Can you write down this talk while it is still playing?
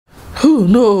Oh,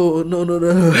 no, no, no,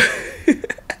 no, no.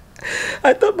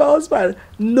 I told my husband,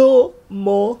 no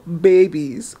more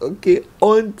babies, okay,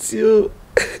 until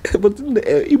but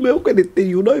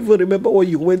you not even remember what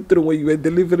you went through when you were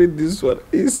delivering this one.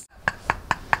 Is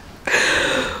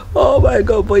oh my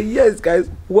god. But yes, guys,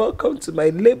 welcome to my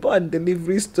labor and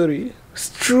delivery story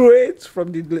straight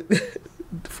from the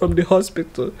from the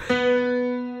hospital.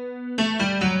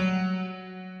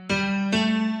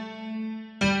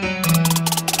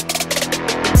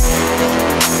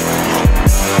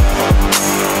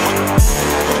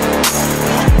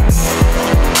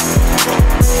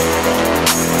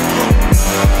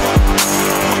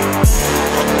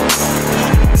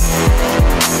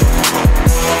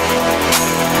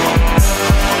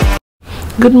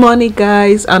 Good morning,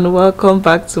 guys, and welcome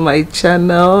back to my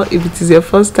channel. If it is your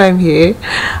first time here,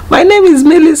 my name is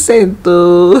Millicent.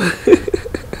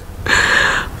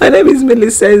 My name is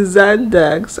Millicent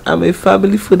Xandercs. I'm a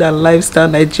family food and lifestyle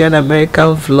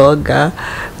Nigerian-American vlogger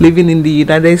living in the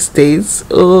United States.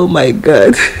 Oh my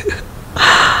god.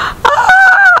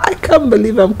 I can't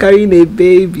believe I'm carrying a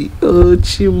baby. Oh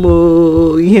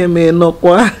Chimo,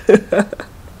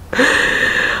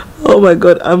 oh my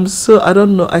god, I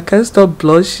don't know, I can't stop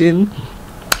blushing.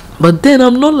 But then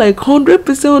I'm not like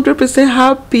 100%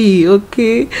 happy,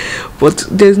 okay? But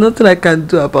there's nothing I can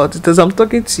do about it. As I'm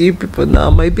talking to you people now,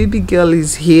 my baby girl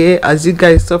is here. As you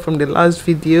guys saw from the last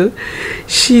video,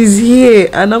 she's here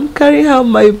and I'm carrying her on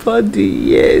my body.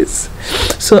 Yes,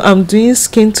 so I'm doing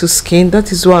skin to skin.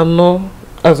 That is why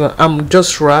I'm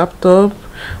just wrapped up.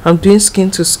 I'm doing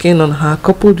skin to skin on her,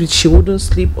 coupled with she wouldn't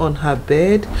sleep on her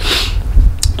bed.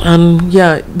 And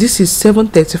yeah, this is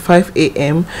 7:35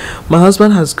 a.m. my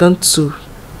husband has gone to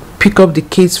pick up the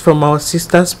kids from our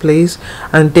sister's place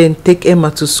and then take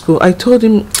Emma to school. I told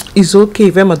him it's okay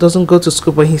if Emma doesn't go to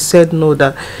school, but he said no,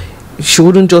 that she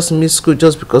wouldn't just miss school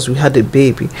just because we had a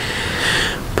baby.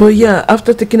 But yeah,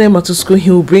 after taking Emma to school,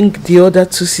 he will bring the other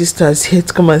two sisters here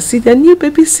to come and see their new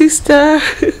baby sister.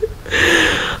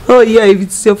 Oh yeah, if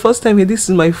it's your first time here, this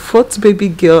is my fourth baby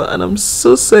girl and I'm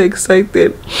so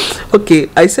excited. Okay,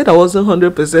 I said I wasn't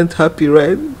 100% happy,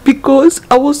 right? Because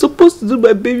I was supposed to do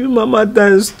my baby mama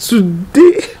dance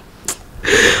today.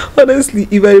 Honestly,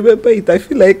 if I remember it, I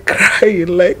feel like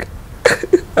crying. Like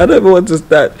I don't even want to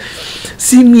start.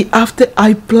 See me, after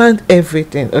I planned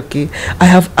everything, okay, I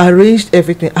have arranged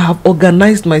everything, I have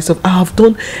organized myself, I have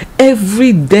done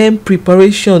every damn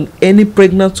preparation any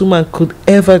pregnant woman could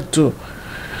ever do.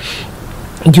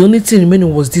 The only thing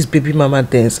remaining was this baby mama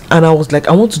dance, and I was like,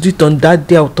 I want to do it on that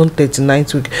day. I'll turn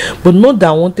 39th week, but not that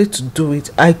I wanted to do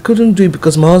it. I couldn't do it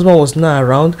because my husband was not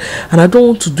around, and I don't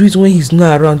want to do it when he's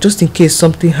not around, just in case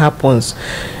something happens.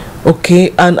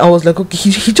 Okay, and I was like, okay,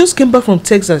 he just came back from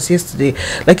Texas yesterday.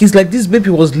 Like, it's like this baby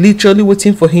was literally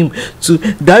waiting for him to,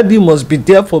 daddy must be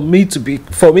there for me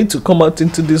to come out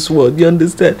into this world, you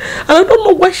understand? And I don't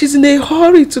know why she's in a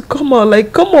hurry to come out.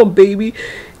 Like, come on baby,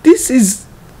 this is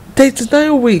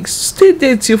 39 weeks, stay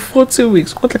there till 40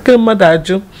 weeks. What like mother,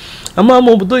 okay,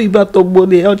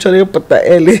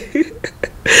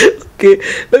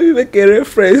 let me make a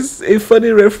reference, a funny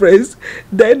reference.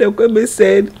 Then the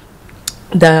said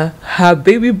that her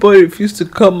baby boy refused to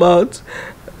come out,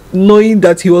 knowing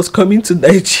that he was coming to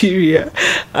Nigeria,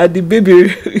 and the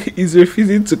baby is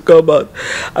refusing to come out.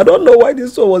 I don't know why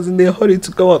this one was in a hurry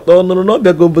to come out. Oh no, not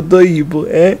the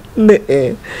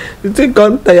thing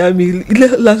can't tire me.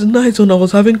 Last night when I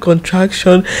was having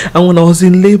contraction and when I was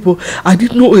in labor, I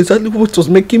didn't know exactly what was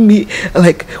making me,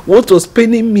 like what was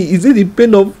paining me. Is it the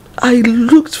pain of, I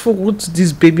looked forward to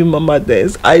this baby mama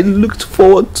dance. I looked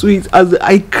forward to it as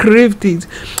I craved it.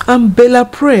 And Bella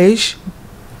Presh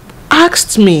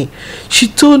asked me, she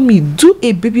told me, do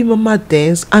a baby mama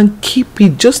dance and keep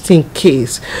it just in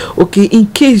case, okay, in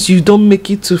case you don't make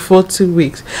it to 40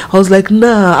 weeks. I was like,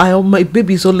 nah, my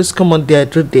babies always come on their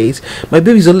due dates. My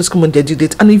babies always come on their due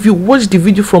dates. And if you watch the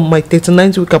video from my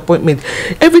 39th week appointment,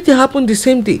 everything happened the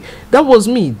same day. That was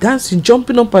me dancing,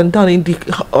 jumping up and down in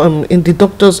the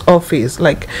doctor's office.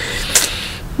 Like,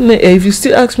 if you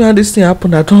still ask me how this thing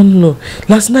happened, I don't know.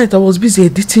 Last night I was busy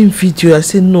editing video. I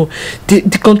said no,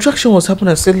 the contraction was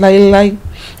happening. I said lie.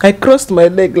 I crossed my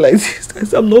leg like this. I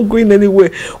said, I'm not going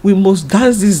anywhere. We must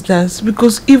dance this dance,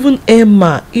 because even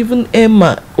Emma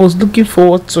was looking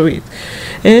forward to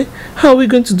it. How are we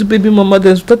going to do baby mama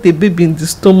dance without a baby in the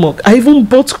stomach? I even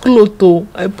bought clothes though.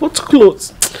 I bought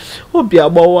clothes. Oh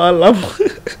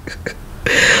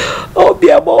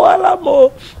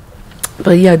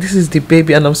but yeah, this is the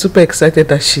baby and I'm super excited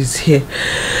that she's here.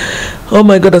 Oh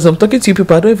my god, as I'm talking to you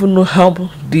people, I don't even know how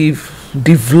the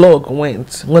the vlog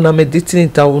went. When I'm editing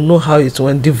it, I will know how it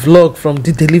went. The vlog from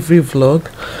the delivery vlog.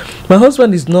 My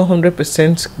husband is not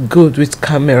 100% good with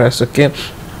cameras, okay,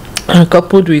 and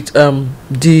coupled with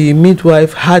the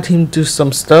midwife had him do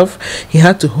some stuff. He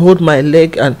had to hold my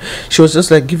leg, and she was just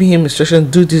like giving him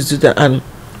instructions, do this, do that. And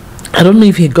I don't know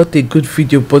if he got a good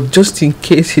video, but just in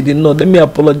case he did not, let me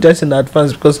apologize in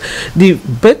advance, because the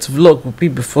birth vlog will be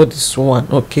before this one,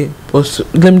 okay? But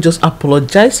let me just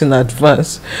apologize in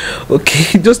advance,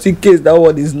 okay? Just in case that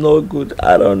one is not good.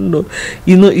 I don't know.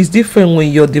 You know, it's different when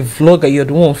you're the vlogger, you're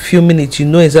the one filming it, you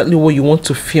know exactly what you want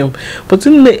to film. But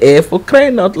in the air, for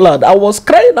crying out loud, I was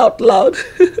crying out loud.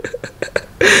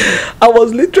 I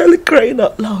was literally crying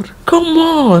out loud. Come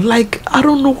on, like, I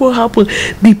don't know what happened.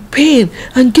 The pain.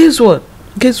 And guess what?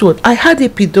 I had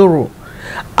epidural.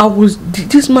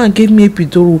 This man gave me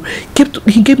epidural.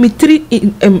 He gave me 3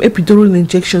 epidural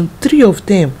injections, 3 of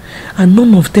them, and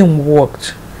none of them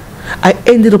worked.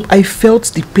 I felt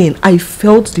the pain. I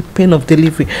felt the pain of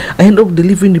delivery. I ended up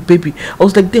delivering the baby. I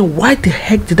was like, then why the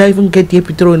heck did I even get the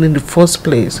epidural in the first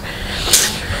place?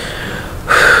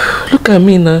 Look at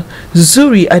me now.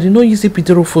 Zuri, I did not use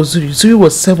epidural for Zuri. Zuri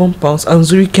was 7 pounds, and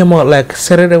Zuri came out like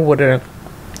Saturday whatever.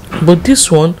 But this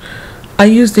one, I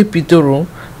used epidural,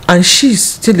 and she's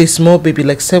still a small baby,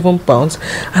 like 7 pounds,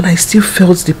 and I still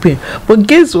felt the pain. But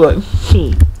guess what?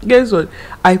 Guess what?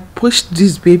 I pushed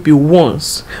this baby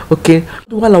once, okay?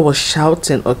 While I was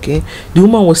shouting, okay, the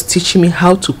woman was teaching me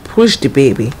how to push the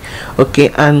baby, okay,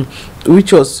 and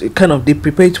which was kind of, they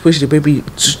prepared to push the baby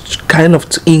to kind of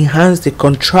to enhance the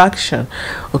contraction,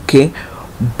 okay?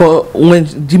 But when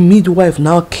the midwife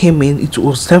now came in, it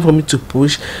was time for me to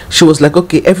push. She was like,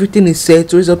 okay, everything is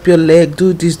set, raise up your leg,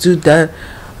 do this, do that.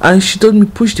 And she told me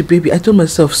push the baby. I told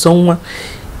myself, someone,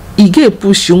 you get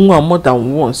push you more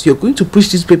than once. You're going to push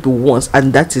this baby once,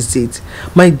 and that is it.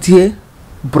 My dear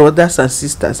brothers and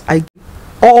sisters, I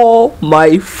all my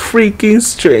freaking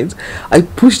strength. I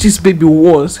pushed this baby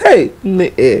once. Hey,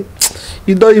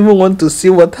 you don't even want to see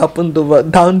what happened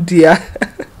down there.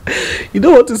 You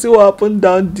don't want to see what happened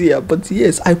down there. But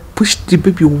yes, I pushed the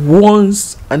baby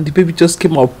once, and the baby just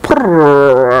came out.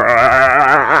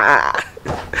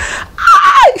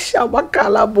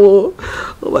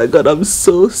 Oh my god, I'm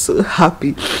so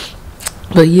happy.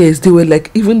 But yes, they were like,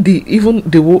 even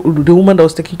the woman that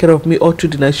was taking care of me all through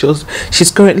the night, she's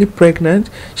currently pregnant.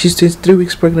 She's 23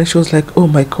 weeks pregnant. She was like, oh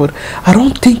my god, I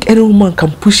don't think any woman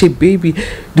can push a baby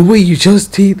the way you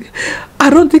just did. I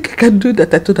don't think I can do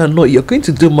that. I told her, no, you're going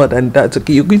to do more than that,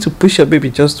 okay? You're going to push your baby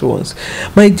just once.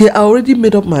 My dear, I already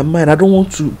made up my mind. I don't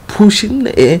want to push in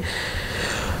the air.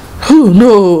 Oh,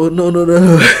 no.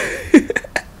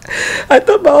 I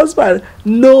told my husband,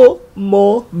 no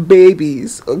more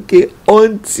babies, okay,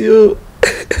 until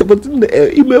but in the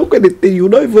air, you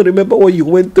don't even remember what you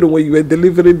went through when you were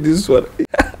delivering this one.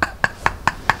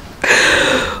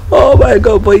 Oh my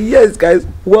god. But yes, guys,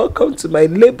 welcome to my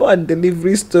labor and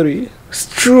delivery story,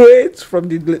 straight from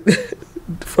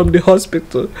the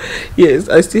hospital. Yes,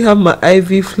 I still have my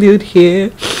IV fluid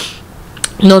here.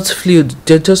 Not fluid,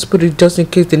 they just put it just in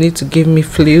case they need to give me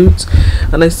fluids.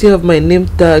 And I still have my name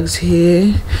tags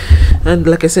here. And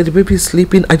like I said, the baby is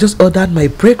sleeping. I just ordered my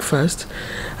breakfast,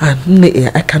 and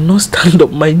I cannot stand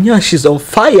up. My nyash is on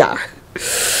fire.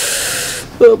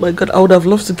 Oh my god, I would have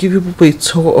loved to give you people a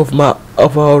tour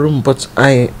of our room, but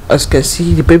as you can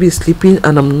see, the baby is sleeping,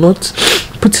 and I'm not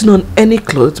putting on any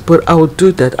clothes. But I will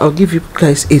do that. I'll give you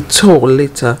guys a tour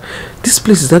later. This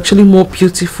place is actually more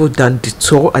beautiful than the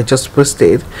tour I just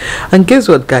posted. And guess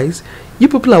what, guys, you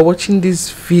people are watching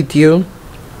this video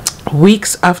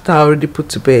weeks after I already put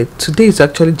to bed. Today is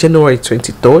actually January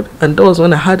 23rd, and that was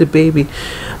when I had a baby.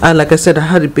 And like I said, I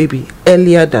had a baby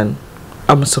earlier than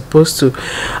I'm supposed to.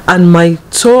 And my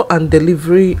tour and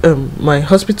delivery, my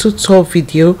hospital tour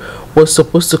video was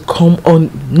supposed to come on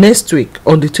next week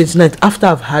on the 29th, after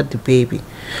I've had the baby.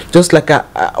 Just like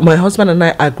my husband and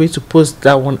I agreed to post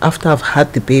that one after I've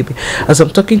had the baby. As I'm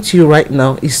talking to you right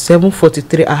now, it's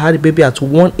 7:43. I had the baby at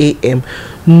 1 a.m.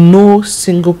 No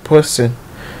single person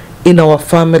in our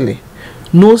family,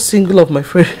 no single of my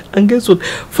friends. And guess what?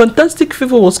 Fantastic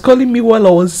Fever was calling me while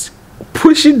I was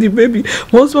pushing the baby.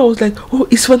 My husband was like, oh,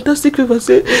 it's Fantastic Fever. I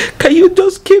said, can you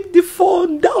just keep the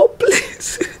phone down,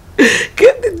 please?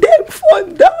 Keep the damn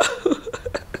phone down.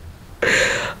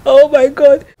 Oh my my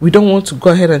god, we don't want to go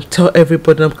ahead and tell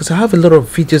everybody now, because I have a lot of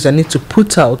videos I need to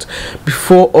put out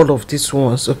before all of these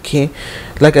ones. Okay,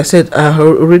 like I said, I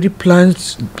already planned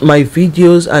my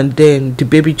videos, and then the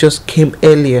baby just came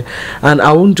earlier, and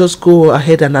I won't just go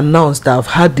ahead and announce that I've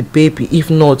had the baby.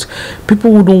 If not,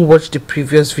 people wouldn't watch the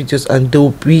previous videos and they'll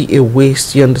be a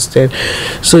waste, you understand?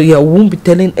 So yeah, I won't be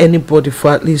telling anybody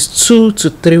for at least 2 to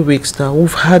 3 weeks now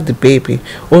we've had the baby.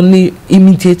 Only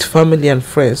immediate family and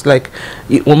friends. Like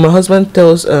when my husband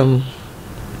tells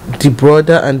the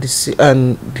brother and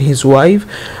his wife,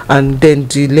 and then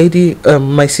the lady,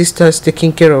 my sister, is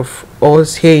taking care of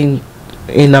us here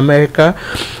in America,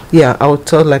 yeah, I'll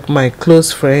tell like my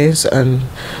close friends and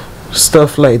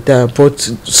stuff like that. But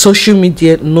social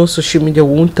media, no social media,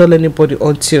 won't tell anybody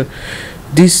until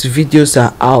these videos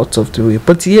are out of the way.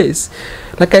 But yes,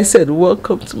 like I said,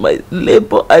 welcome to my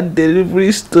labor and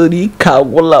delivery story,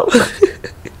 Kawola.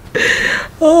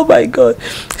 Oh my god.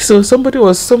 So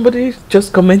somebody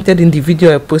just commented in the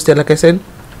video I posted. Like I said,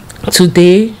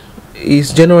 today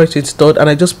is January 23rd, and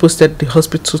I just posted the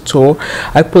hospital tour.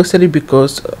 I posted it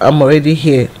because I'm already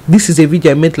here. This is a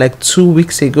video I made like 2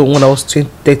 weeks ago when I was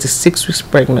 36 weeks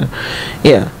pregnant.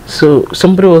 Yeah, so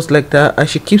somebody was like that I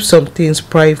should keep some things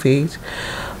private.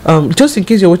 Just in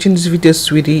case you're watching this video,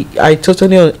 sweetie, I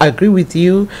totally agree with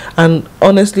you, and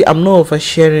honestly, I'm not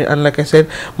oversharing. And like I said,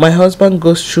 my husband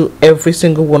goes through every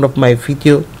single one of my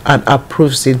video and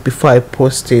approves it before I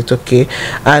post it. Okay,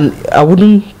 and I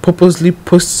wouldn't purposely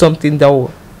post something that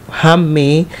will harm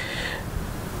me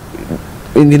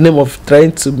in the name of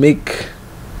trying to make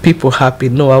people happy.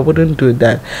 No, I wouldn't do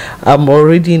that. I'm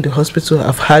already in the hospital.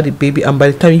 I've had a baby, and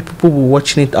by the time people will be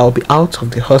watching it, I'll be out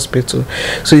of the hospital.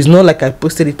 So it's not like I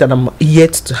posted it and I'm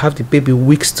yet to have the baby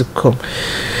weeks to come.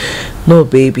 No,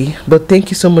 baby. But thank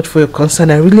you so much for your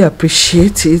concern. I really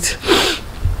appreciate it.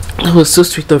 That was so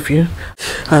sweet of you.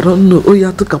 I don't know. Oh,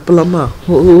 yeah, to Kapalama.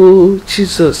 Oh,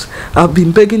 Jesus. I've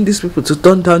been begging these people to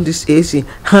turn down this AC.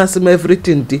 Handsome,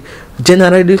 everything.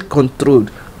 Generally controlled.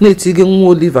 I'm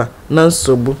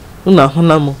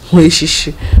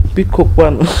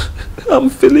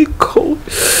feeling cold.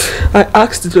 I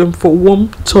asked them for warm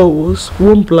towels,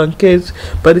 warm blankets.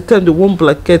 By the time the warm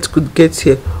blanket could get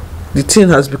here, the thing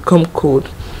has become cold.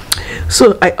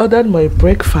 So I ordered my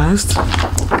breakfast.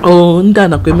 Oh, in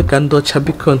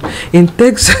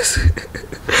Texas.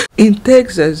 In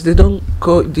Texas, they don't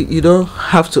you don't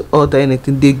have to order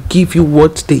anything. They give you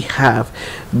what they have.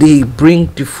 They bring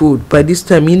the food. By this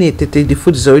time, the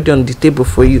food is already on the table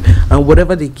for you, and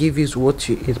whatever they give you is what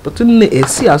you eat. But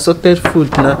see assorted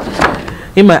food now.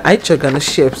 In my iChug and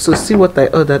chef. So see what I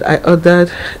ordered. I ordered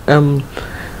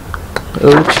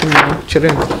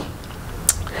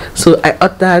so I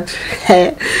ordered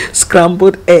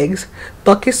scrambled eggs,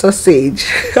 turkey sausage.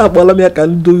 I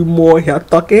can do more here.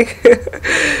 Turkey.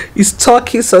 It's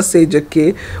turkey sausage.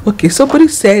 Okay. Somebody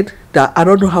said that I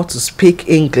don't know how to speak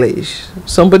English.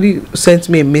 Somebody sent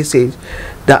me a message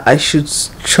that I should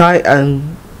try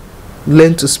and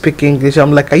learn to speak English.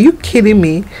 I'm like, are you kidding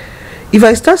me? If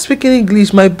I start speaking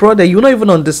English, my brother, you don't even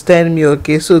understand me.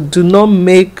 Okay, so do not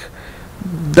make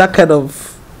that kind of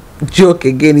joke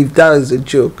again. If that is a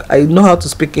joke, I know how to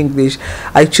speak English.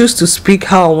 I choose to speak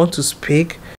how I want to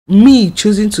speak. Me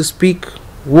choosing to speak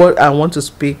what I want to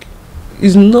speak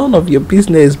is none of your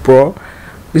business, bro.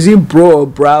 Is it bro or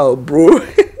bro, bro?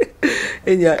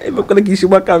 And yeah, I'm gonna give you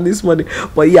back this morning.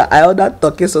 But yeah, I ordered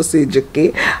turkey sausage.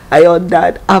 Okay, I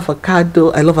ordered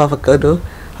avocado. I love avocado.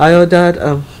 I ordered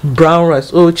brown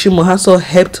rice. Oh, Chimo has all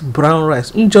helped brown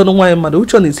rice. Which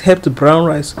one is helped brown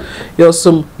rice?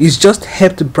 It's just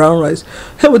helped brown rice.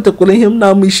 Hey, we're calling him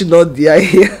now. We should not die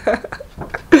here.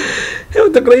 Hey,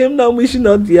 we're calling him now. We should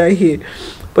not die here.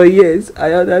 But yes,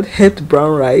 I ordered helped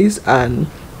brown rice and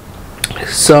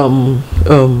some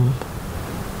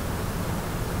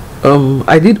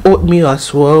I did oatmeal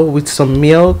as well with some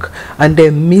milk, and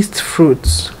then mixed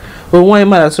fruits. But why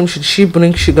am I assume should she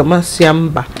bring sugar? Once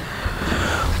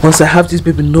I have this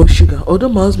baby, no sugar. Although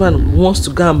my husband wants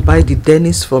to go and buy the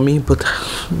Dennis for me, but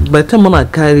by the time I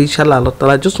carry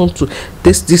I just want to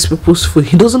taste these people's food.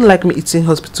 He doesn't like me eating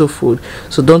hospital food,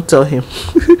 so don't tell him.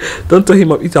 Don't tell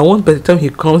him I'll eat. I want by the time he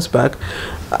comes back,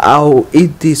 I'll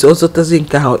eat this. Also, doesn't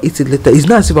care, I'll eat it later. It's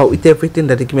not as if I'll eat everything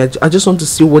that they give me. I just want to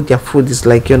see what their food is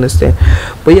like. You understand?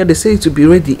 But yeah, they say it will be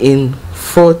ready in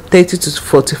 30 to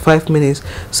 45 minutes.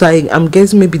 So I'm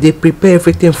guessing maybe they prepare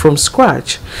everything from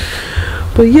scratch.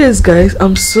 But yes, guys,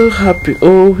 I'm so happy.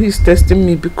 Oh, he's testing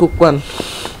me. Bikokwan.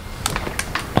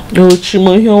 Oh,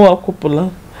 Chimo,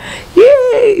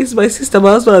 yay! It's my sister.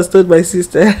 My husband has told my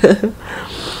sister.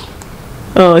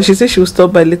 Oh, she said she will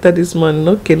stop by later this morning.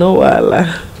 Okay, no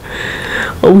wala.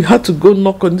 We had to go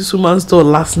knock on this woman's door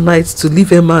last night to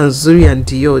leave Emma and Zuri and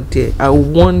Dio there. I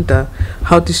wonder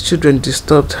how these children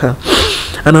disturbed her.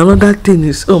 And another thing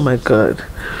is, oh my God,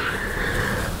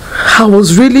 I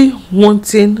was really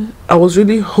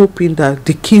hoping that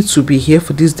the kids would be here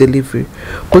for this delivery.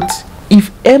 But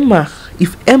if Emma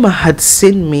had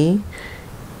seen me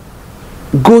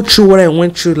go through what I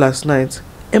went through last night,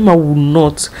 Emma would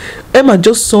not. Emma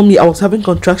just saw me. I was having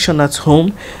contraction at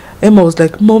home. Emma was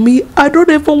like, "Mommy, I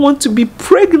don't ever want to be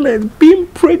pregnant. Being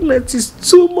pregnant is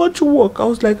too much work." I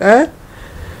was like, eh?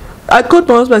 I called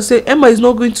my husband and said, Emma is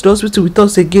not going to the hospital with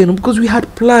us again, because we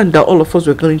had planned that all of us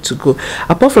were going to go.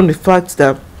 Apart from the fact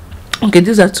that, okay,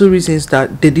 these are two reasons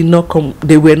that they did not come.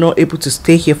 They were not able to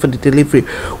stay here for the delivery.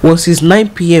 Once it's 9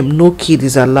 p.m, no kid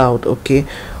is allowed, okay?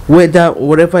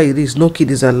 Whatever it is, no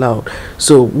kid is allowed.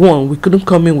 So one, we couldn't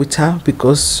come in with her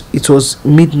because it was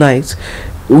midnight.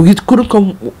 We couldn't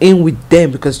come in with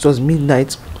them because it was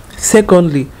midnight.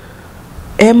 Secondly,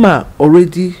 Emma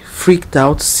already freaked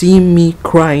out seeing me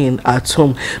crying at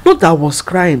home. Not that I was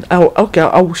crying. I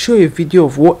will show you a video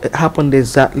of what happened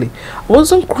exactly. I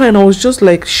wasn't crying. I was just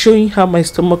like showing her my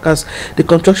stomach as the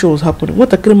contraction was happening.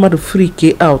 What I came out to freak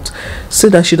out,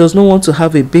 said that she does not want to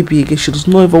have a baby again. She does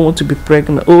not even want to be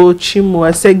pregnant. Oh, Chimo,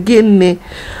 I said, Gene,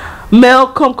 Mel,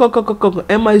 come.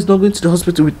 Emma is not going to the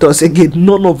hospital with us again.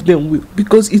 None of them will,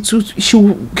 because she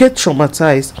will get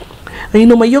traumatized. And you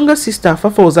know, my younger sister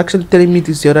Fafa was actually telling me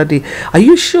this the other day. Are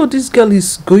you sure this girl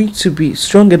is going to be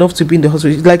strong enough to be in the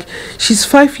hospital? Like, she's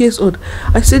 5 years old.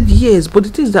 I said yes, but the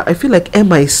thing is that I feel like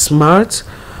Emma is smart.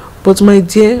 But my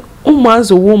dear,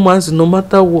 woman's a woman's no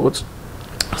matter what.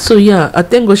 So yeah, I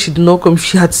thank God she did not come.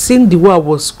 She had seen the way I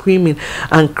was screaming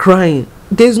and crying.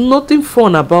 There's nothing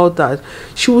fun about that.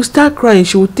 She will start crying.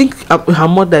 She will think her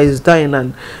mother is dying,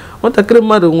 and what I couldn't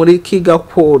matter when the kid got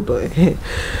cold.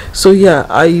 So yeah,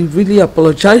 I really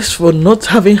apologize for not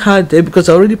having her there, because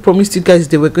I already promised you guys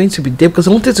they were going to be there, because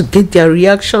I wanted to get their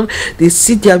reaction. They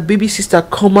see their baby sister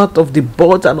come out of the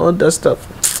boat and all that stuff.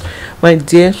 My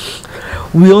dear,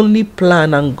 we only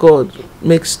plan and God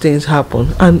makes things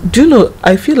happen. And do you know,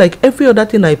 I feel like every other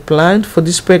thing I planned for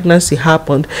this pregnancy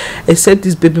happened except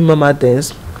this baby mama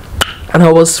dance. And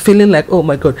I was feeling like, oh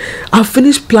my God, I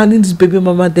finished planning this baby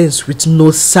mama dance with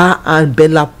Nosa and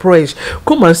Bella Fresh.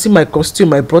 Come and see my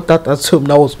costume I brought out at home.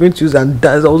 I was going to use and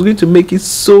dance. I was going to make it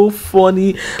so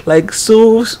funny, like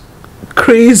so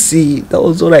crazy. That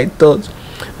was what I thought.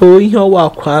 Oh, you know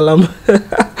what,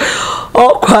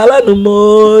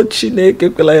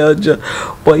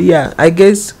 but yeah, I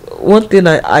guess one thing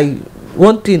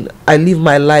I live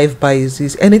my life by is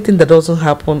this: anything that doesn't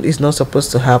happen is not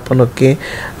supposed to happen, okay?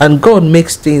 And God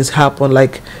makes things happen.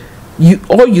 Like,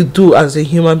 all you do as a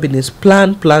human being is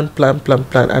plan,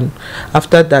 and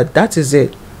after that is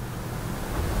it.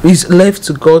 It's left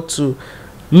to God to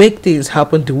make things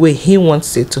happen the way He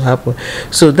wants it to happen.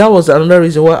 So that was another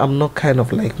reason why I'm not kind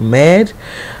of like mad.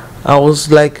 I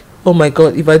was like, oh my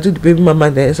God, if I do the baby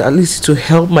mama dance, at least to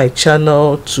help my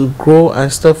channel to grow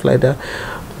and stuff like that.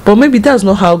 But maybe that's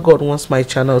not how God wants my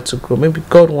channel to grow. Maybe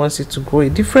God wants it to grow a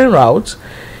different route.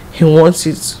 He wants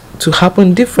it to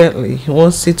happen differently. He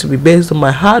wants it to be based on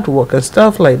my hard work and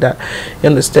stuff like that. You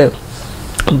understand?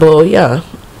 But yeah,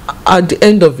 at the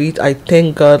end of it, I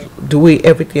thank God the way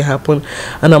everything happened,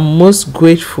 and I'm most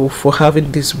grateful for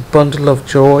having this bundle of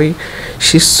joy.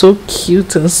 She's so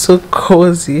cute and so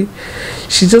cozy.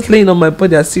 She's just laying on my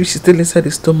body as if she's still inside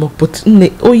the stomach, but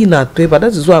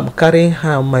that is why I'm carrying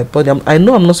her on my body. I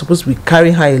know I'm not supposed to be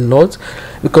carrying her a lot,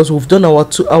 because we've done our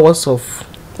 2 hours of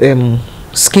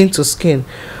skin to skin.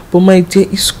 But my dear,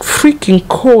 it's freaking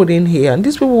cold in here, and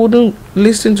these people wouldn't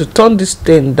listen to turn this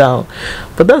thing down.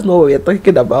 But that's not what we're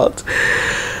talking about.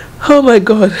 Oh my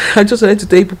God, I just wanted to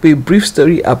tell people a brief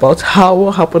story about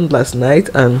what happened last night.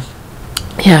 And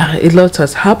yeah, a lot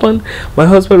has happened. My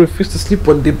husband refused to sleep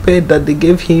on the bed that they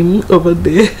gave him over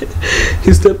there.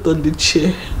 He slept on the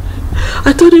chair.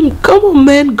 I told him, come on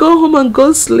man, go home and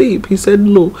go sleep. He said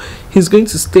no, he's going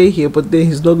to stay here, but then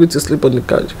he's not going to sleep on the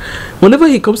couch. Whenever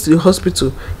he comes to the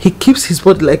hospital, he keeps his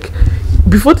body like,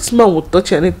 before this man will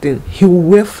touch anything, he will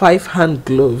wear 5-hand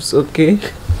gloves, okay?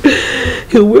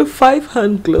 He'll wear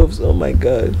 5-hand gloves. Oh my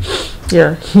God.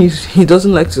 Yeah, he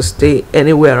doesn't like to stay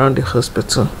anywhere around the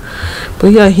hospital.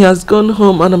 But yeah, he has gone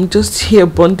home, and I'm just here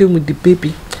bonding with the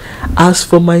baby. As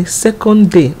for my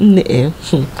second day,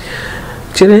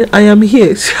 I am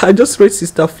here. I just read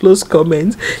Sister Flo's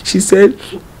comments. She said,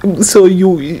 so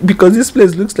because this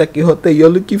place looks like a hotel, you're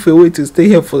looking for a way to stay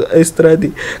here for extra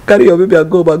day. Carry your baby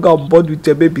and go on board with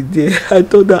your baby there. I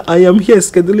told her I am here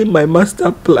scheduling my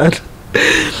master plan.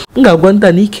 My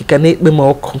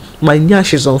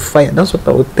nyash is on fire. That's what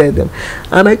I would tell them.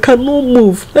 And I cannot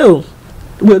move. No.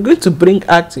 We're going to bring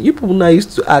acting. You people now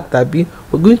used to act, Abby.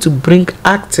 We're going to bring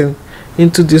acting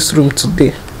into this room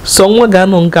today. Someone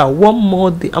got one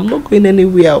more day. I'm not going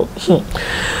anywhere.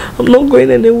 I'm not going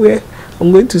anywhere.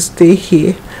 I'm going to stay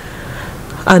here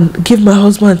and give my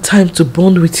husband time to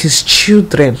bond with his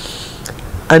children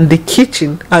and the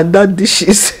kitchen and that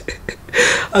dishes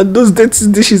and those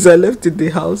dirty dishes I left in the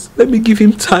house. Let me give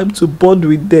him time to bond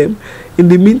with them. In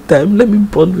the meantime, let me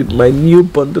bond with my new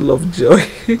bundle of joy.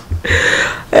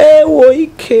 Hey,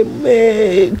 what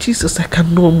came? Jesus, I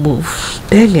cannot move.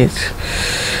 Dang it.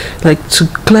 Like, to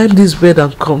climb this bed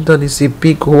and come down is a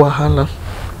big wahala.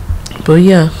 But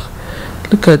yeah,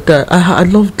 look at that. I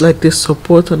love like the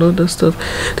support and all that stuff.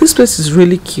 This place is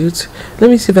really cute. Let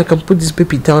me see if I can put this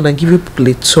baby down and give you people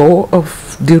a tour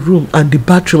of the room and the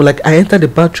bathroom. Like, I entered the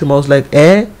bathroom, I was like,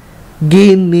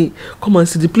 Gini, come and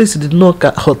see the place. Did not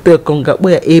hotel conga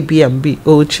where Airbnb.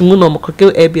 Oh, Chimuno Mokokeo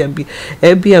Airbnb.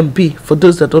 Airbnb, for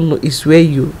those that don't know, is where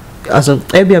you, as an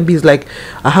Airbnb is like,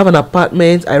 I have an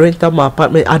apartment, I rent out my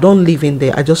apartment, I don't live in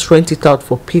there, I just rent it out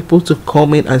for people to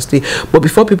come in and stay. But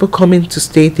before people come in to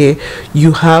stay there,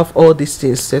 you have all these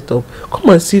things set up.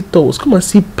 Come and see towels, come and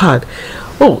see pad.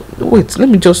 Oh wait, let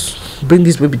me just bring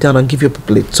this baby down and give you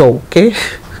people a tour, okay?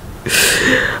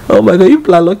 Oh my god, you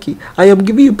people are lucky. I am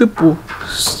giving you people.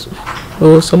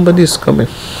 Oh, somebody is coming.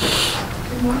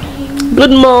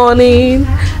 Good morning.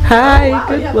 Hi, wow,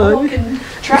 good morning.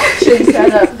 Traction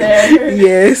set up there.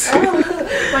 Yes.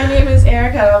 My name is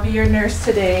Erica. I'll be your nurse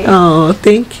today. Oh,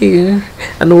 thank you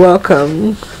and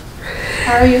welcome.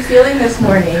 How are you feeling this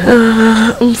morning?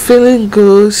 I'm feeling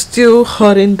good. Still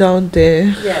hurting down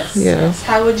there. Yes. Yeah. Yes.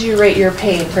 How would you rate your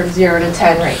pain from 0 to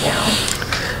 10 right now?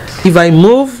 If I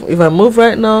move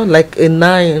right now, like a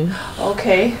 9.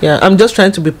 Okay. Yeah, I'm just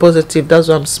trying to be positive. That's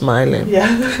why I'm smiling. Yeah.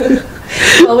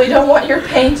 Well, we don't want your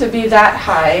pain to be that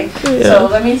high. Yeah. So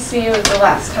let me see the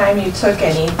last time you took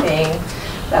anything.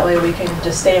 That way we can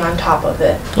just stay on top of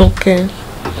it. Okay.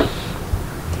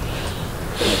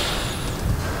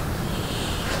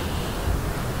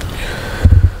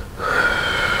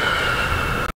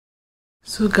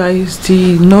 So guys,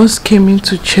 the nurse came in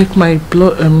to check my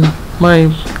blood,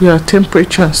 my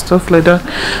temperature and stuff like that,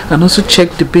 and also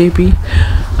check the baby.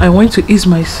 I went to ease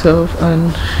myself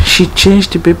and she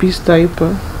changed the baby's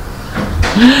diaper.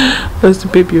 That's the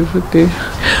baby over there.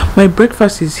 My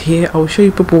breakfast is here. I'll show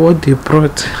you people what they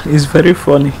brought. It's very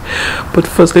funny, but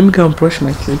first let me go and brush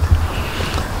my teeth.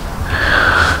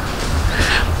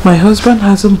 My husband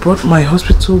hasn't brought my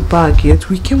hospital bag yet.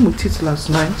 We came with it last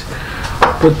night,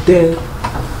 but then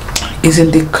he's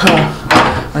in the car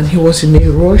and he was in a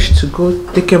rush to go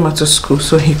take him out to school,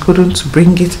 so he couldn't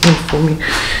bring it in for me.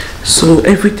 So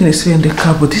everything is here in the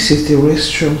car, but this is the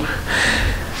restroom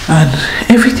and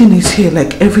everything is here.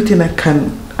 Like everything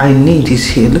I need is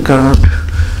here. Look around.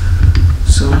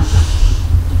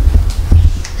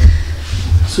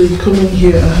 So you come in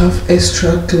here, I have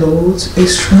extra clothes,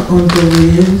 extra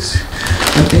underwears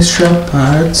and extra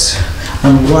pads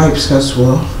and wipes as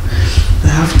well. I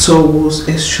have towels,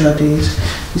 extra days.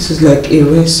 This is like a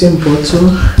rinsing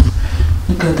bottle.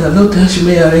 Look at that. Look, that she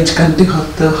may arrange candy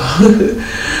hotel.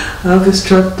 I have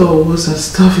extra towels and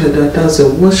stuff like that. That's a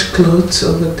washcloth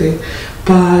over there.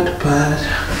 Pad.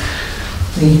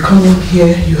 And you come in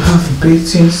here, you have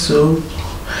bathing soap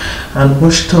and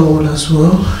wash towel as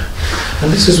well.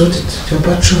 And this is what your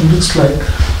bathroom looks like.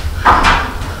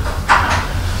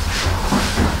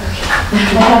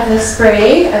 I have this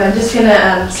spray, and I'm just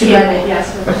gonna spread it.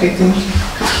 Yes. Okay, thank you.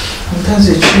 And that's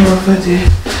a chair over there.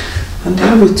 And they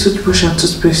have a toothbrush and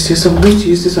toothpaste here, so I'm going to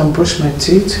use this and brush my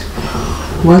teeth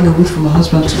while I wait for my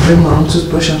husband to bring my own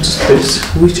toothbrush and toothpaste,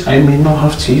 which I may not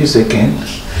have to use again.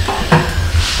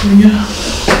 Yeah.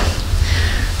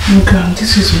 Look,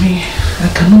 this is me.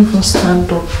 I cannot even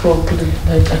stand up properly.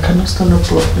 Like, I cannot stand up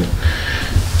properly.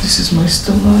 This is my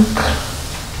stomach.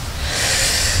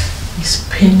 It's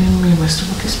paining me. My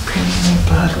stomach is paining me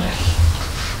badly.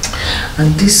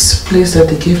 And this place that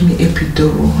they gave me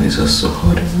epidural is also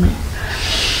hurting me.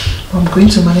 I'm going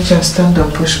to manage and stand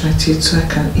and brush my teeth so I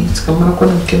can eat. I'm not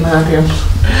going to get married.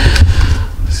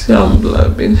 See, I'm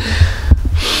blabbing.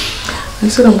 I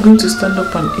said I'm going to stand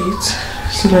up and eat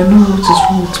so I know what is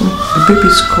wrong with me. The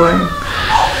baby's crying.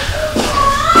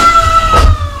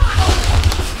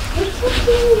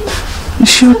 Is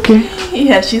she okay?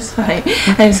 Yeah, she's fine.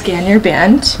 I scan your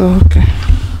band. Oh, okay.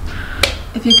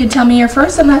 If you could tell me your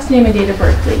first and last name and date of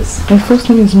birth, please. My first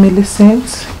name is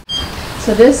Millicent.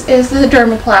 So this is the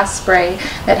dermaplast spray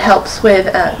that helps with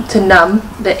to numb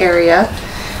the area,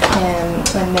 and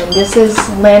And then this is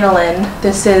lanolin.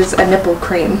 This is a nipple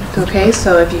cream. Okay,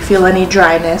 so if you feel any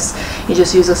dryness, you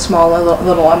just use a small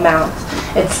little amount.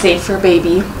 It's safe for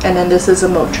baby. And then this is a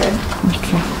Motrin.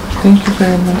 Okay, thank you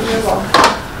very much. You're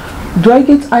welcome. Do I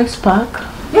get ice pack?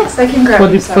 Yes, I can grab For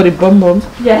you the some. for the bonbon?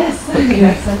 Yes,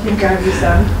 yes, I can grab you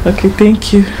some. Okay,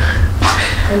 thank you.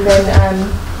 And then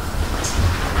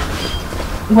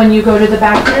when you go to the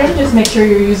bathroom, just make sure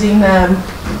you're using the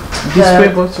spray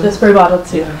bottle. The spray bottle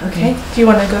too. Yeah. Okay. Do you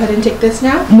want to go ahead and take this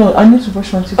now? No, I need to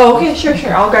brush my teeth. Oh, okay, sure,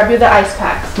 sure. I'll grab you the ice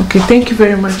packs. Okay, thank you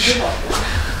very much.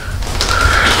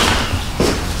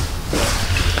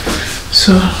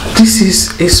 So this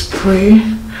is a spray.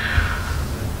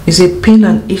 It's a pain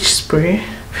and itch spray.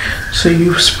 So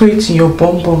you spray it in your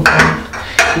bum bum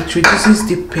and it reduces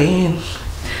the pain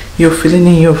you're feeling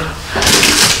in your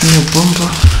bum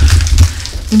bum.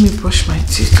 Let me brush my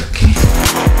teeth, okay?